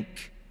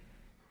think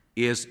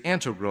is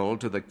integral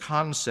to the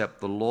concept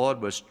the Lord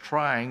was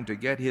trying to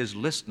get his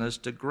listeners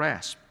to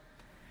grasp.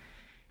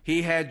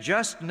 He had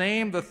just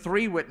named the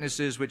 3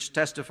 witnesses which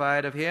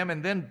testified of him,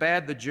 and then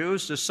bade the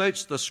Jews to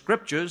search the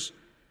Scriptures,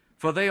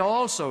 for they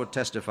also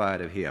testified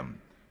of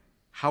him.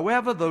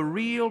 However, the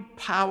real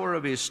power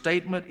of his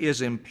statement is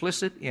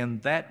implicit in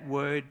that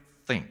word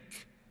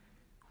think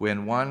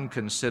when one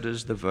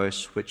considers the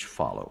verse which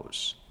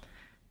follows.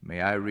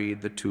 May I read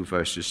the 2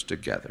 verses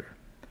together?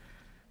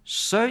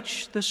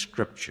 "Search the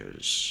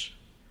Scriptures,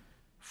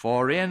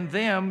 for in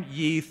them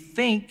ye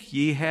think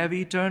ye have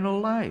eternal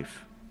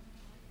life,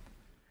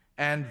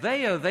 and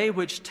they are they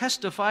which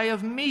testify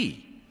of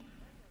me.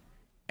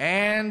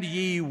 And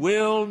ye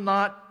will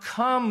not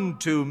come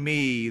to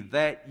me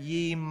that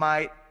ye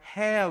might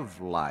have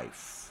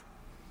life."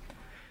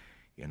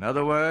 In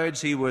other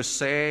words, he was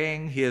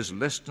saying his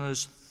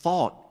listeners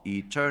thought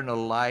eternal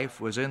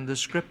life was in the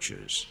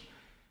Scriptures,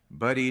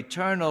 but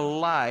eternal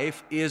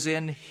life is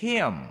in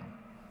him,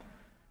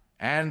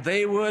 and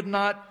they would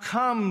not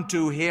come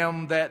to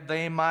him that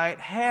they might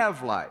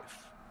have life.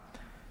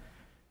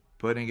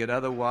 Putting it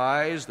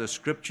otherwise, the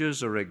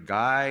Scriptures are a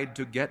guide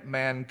to get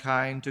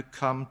mankind to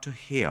come to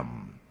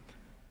him,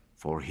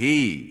 for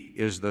he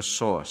is the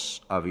source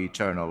of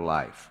eternal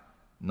life,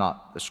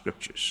 not the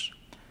Scriptures.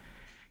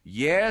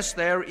 Yes,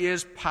 there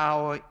is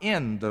power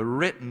in the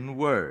written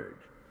word,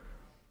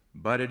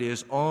 but it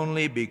is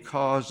only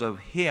because of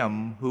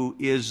him who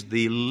is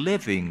the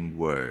living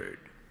word.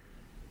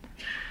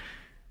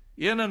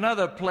 In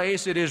another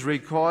place it is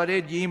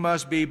recorded, "Ye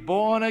must be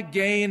born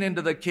again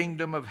into the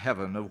kingdom of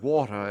heaven, of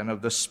water and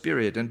of the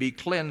Spirit, and be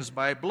cleansed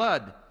by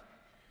blood,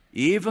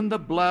 even the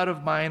blood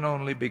of mine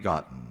only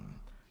begotten,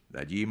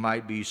 that ye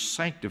might be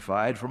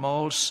sanctified from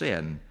all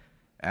sin,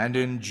 and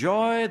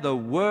enjoy the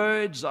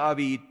words of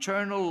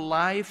eternal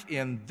life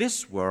in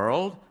this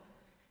world,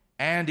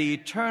 and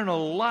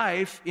eternal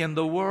life in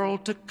the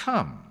world to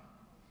come,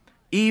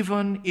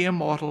 even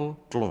immortal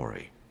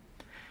glory."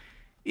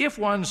 If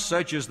one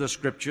searches the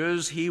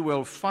Scriptures, he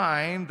will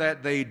find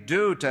that they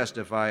do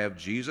testify of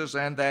Jesus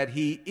and that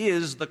he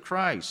is the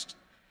Christ,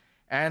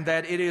 and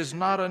that it is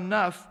not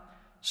enough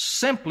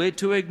simply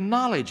to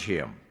acknowledge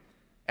him,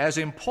 as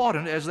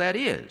important as that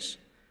is,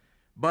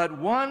 but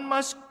one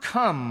must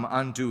come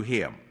unto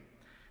him,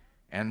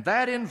 and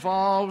that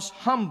involves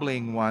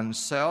humbling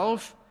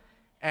oneself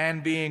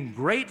and being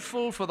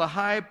grateful for the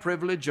high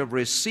privilege of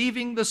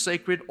receiving the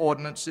sacred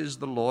ordinances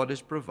the Lord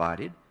has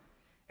provided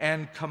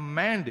and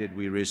commanded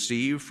we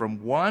receive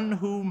from one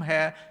whom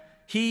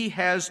he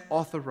has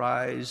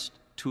authorized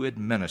to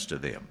administer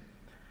them.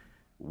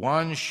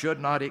 One should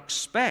not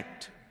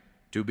expect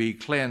to be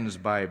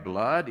cleansed by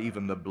blood,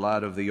 even the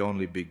blood of the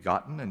only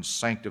begotten, and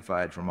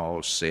sanctified from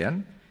all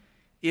sin,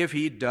 if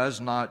he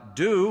does not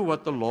do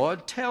what the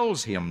Lord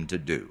tells him to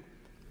do.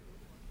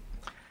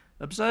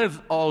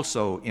 Observe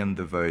also in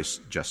the verse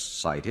just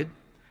cited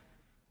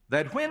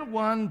that when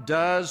one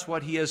does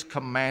what he is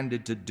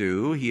commanded to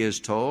do, he is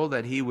told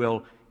that he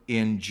will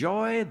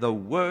enjoy the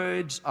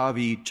words of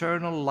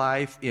eternal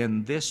life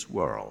in this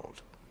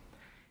world,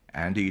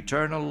 and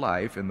eternal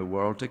life in the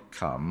world to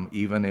come,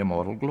 even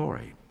immortal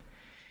glory.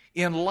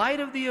 In light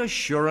of the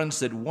assurance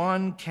that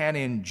one can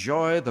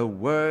enjoy the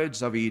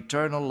words of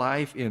eternal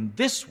life in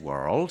this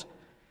world,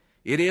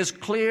 it is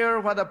clear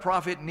why the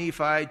prophet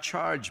Nephi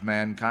charged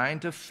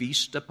mankind to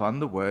feast upon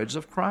the words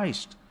of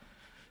Christ,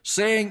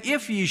 saying,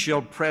 "If ye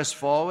shall press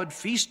forward,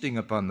 feasting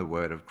upon the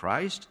word of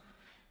Christ,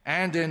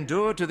 and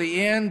endure to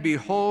the end,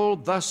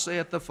 behold, thus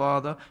saith the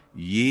Father,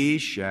 ye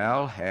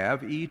shall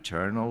have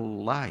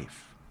eternal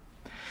life."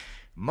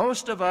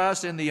 Most of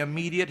us in the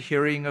immediate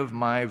hearing of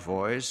my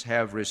voice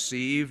have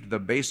received the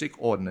basic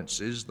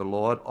ordinances the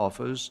Lord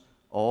offers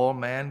all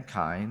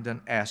mankind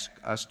and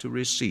asks us to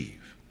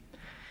receive.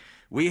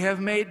 We have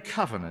made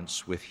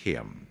covenants with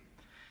him,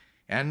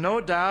 and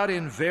no doubt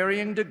in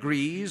varying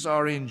degrees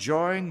are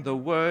enjoying the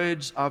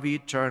words of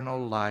eternal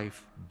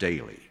life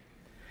daily.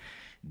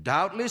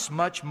 Doubtless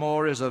much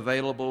more is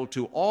available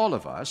to all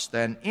of us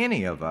than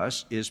any of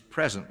us is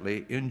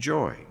presently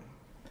enjoying.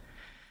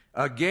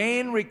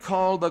 Again,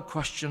 recall the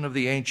question of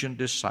the ancient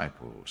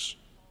disciples: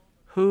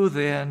 Who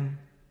then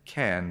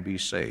can be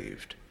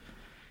saved?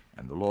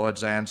 And the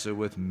Lord's answer: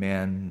 with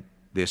men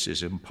this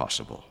is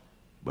impossible,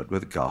 but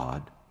with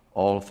God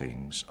all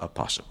things are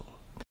possible.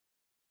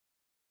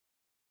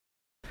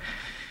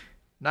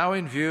 Now,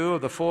 in view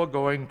of the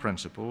foregoing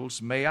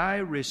principles, may I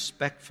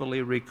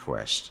respectfully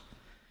request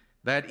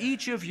that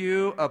each of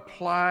you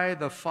apply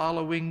the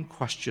following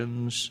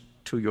questions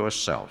to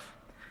yourself,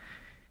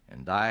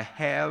 and I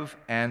have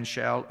and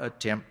shall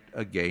attempt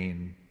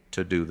again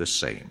to do the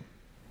same.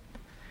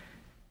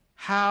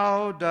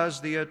 How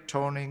does the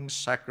atoning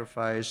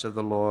sacrifice of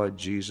the Lord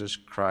Jesus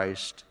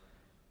Christ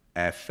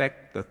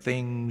affect the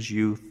things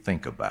you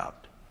think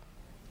about?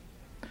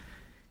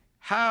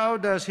 How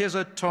does his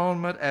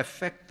atonement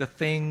affect the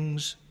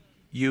things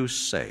you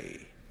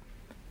say?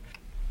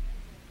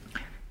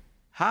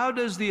 How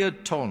does the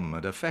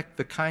atonement affect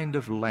the kind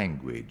of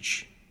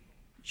language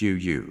you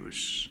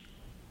use?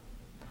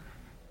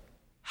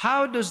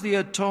 How does the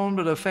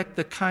atonement affect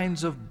the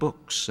kinds of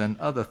books and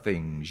other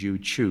things you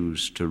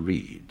choose to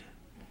read?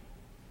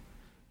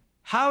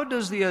 How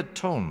does the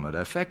atonement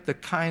affect the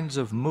kinds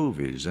of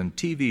movies and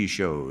TV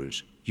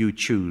shows you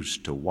choose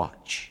to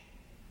watch?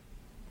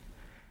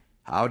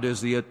 How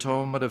does the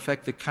atonement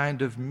affect the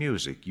kind of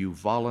music you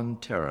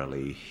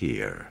voluntarily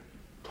hear?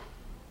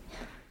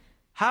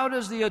 How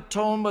does the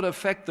atonement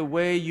affect the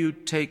way you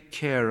take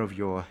care of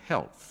your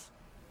health?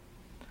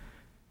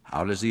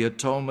 How does the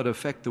atonement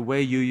affect the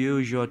way you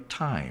use your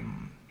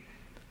time?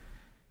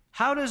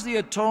 How does the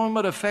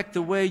atonement affect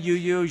the way you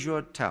use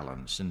your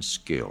talents and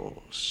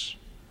skills?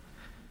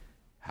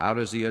 How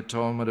does the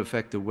atonement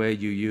affect the way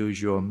you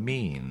use your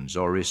means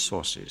or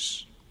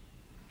resources?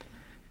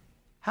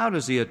 How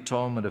does the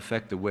atonement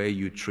affect the way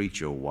you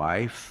treat your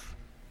wife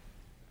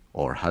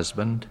or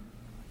husband?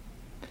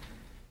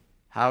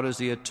 How does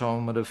the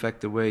atonement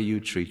affect the way you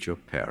treat your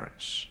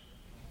parents?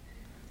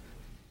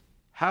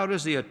 How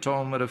does the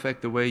atonement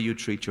affect the way you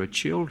treat your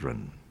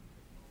children?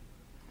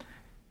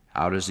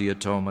 How does the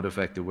atonement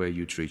affect the way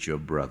you treat your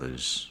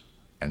brothers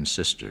and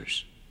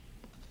sisters?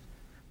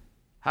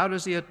 How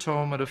does the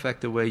atonement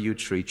affect the way you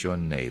treat your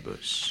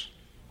neighbors?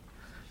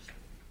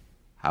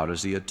 How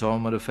does the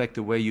atonement affect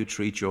the way you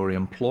treat your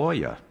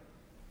employer,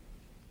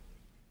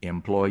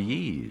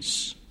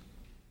 employees,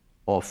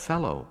 or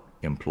fellow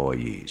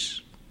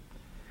employees?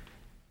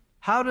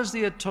 How does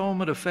the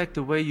atonement affect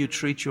the way you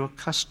treat your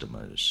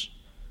customers,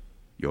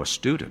 your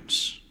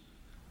students,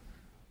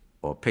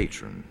 or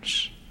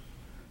patrons?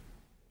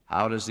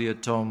 How does the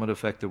atonement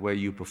affect the way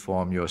you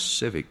perform your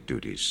civic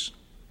duties?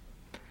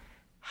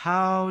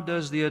 How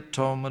does the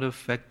atonement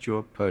affect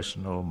your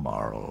personal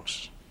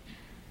morals?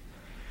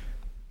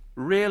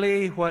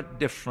 Really, what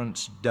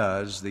difference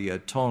does the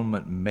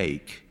atonement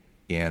make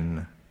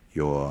in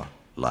your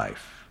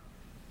life?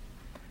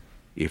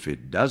 If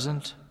it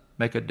doesn't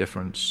make a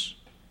difference,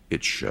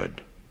 it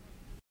should.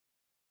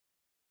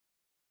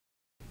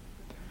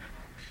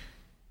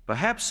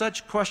 Perhaps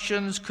such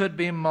questions could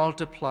be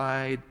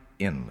multiplied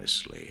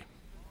endlessly.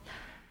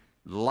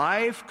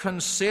 Life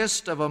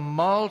consists of a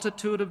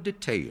multitude of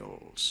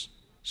details,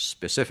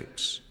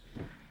 specifics,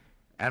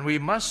 and we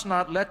must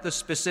not let the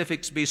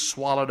specifics be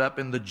swallowed up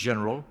in the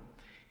general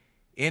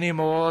any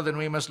more than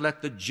we must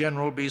let the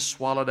general be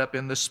swallowed up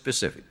in the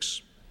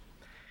specifics.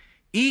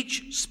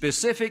 Each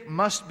specific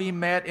must be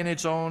met in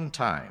its own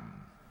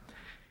time,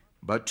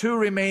 but two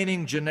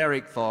remaining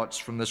generic thoughts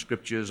from the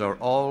Scriptures are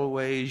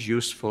always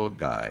useful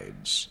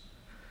guides.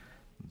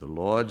 The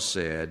Lord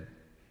said,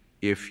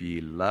 "If ye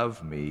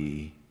love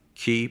me,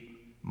 keep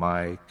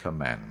my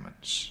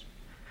commandments."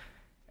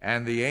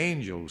 And the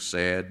angel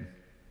said,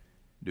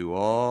 "Do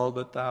all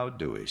that thou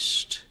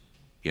doest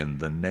in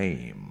the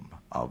name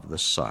of the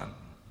Son."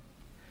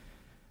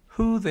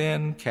 Who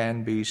then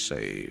can be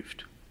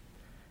saved?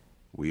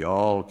 We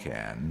all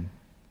can,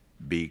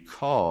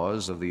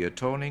 because of the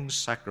atoning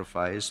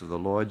sacrifice of the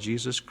Lord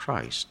Jesus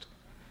Christ.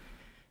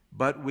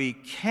 But we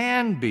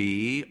can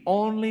be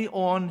only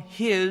on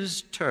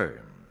His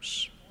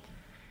terms.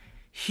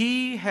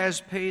 He has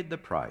paid the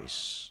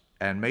price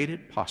and made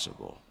it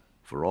possible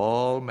for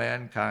all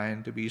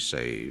mankind to be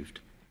saved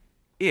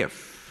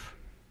if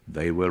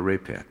they will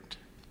repent,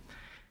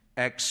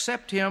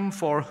 accept Him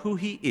for who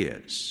He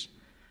is,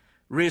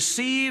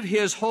 receive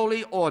His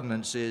holy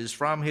ordinances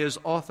from His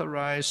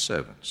authorized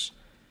servants,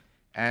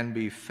 and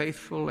be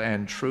faithful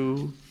and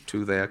true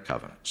to their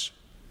covenants.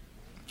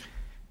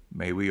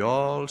 May we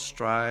all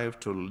strive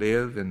to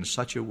live in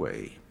such a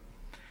way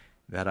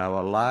that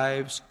our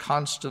lives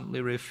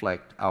constantly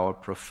reflect our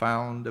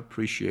profound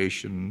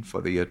appreciation for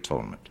the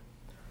atonement.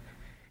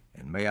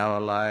 And may our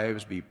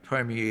lives be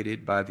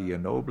permeated by the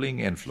ennobling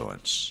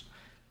influence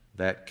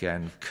that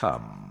can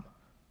come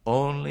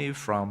only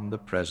from the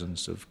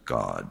presence of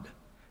God.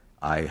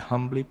 I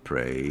humbly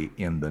pray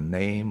in the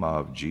name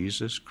of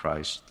Jesus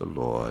Christ the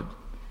Lord.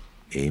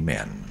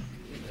 Amen.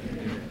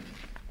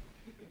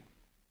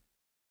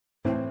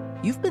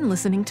 You've been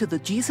listening to the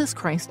Jesus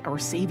Christ, Our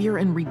Savior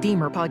and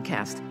Redeemer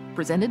podcast,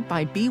 presented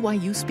by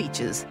BYU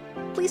Speeches.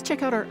 Please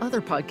check out our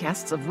other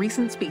podcasts of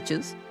recent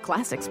speeches,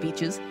 classic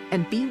speeches,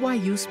 and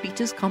BYU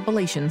speeches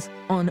compilations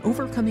on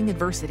overcoming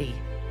adversity,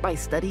 by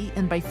study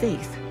and by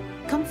faith.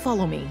 Come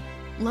follow me,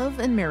 Love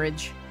and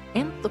Marriage,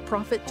 and the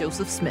Prophet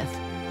Joseph Smith.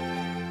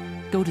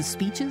 Go to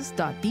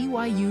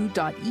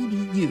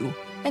speeches.byu.edu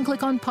and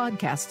click on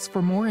podcasts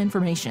for more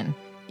information.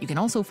 You can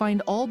also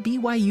find all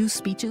BYU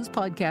Speeches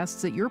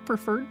podcasts at your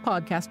preferred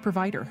podcast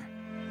provider.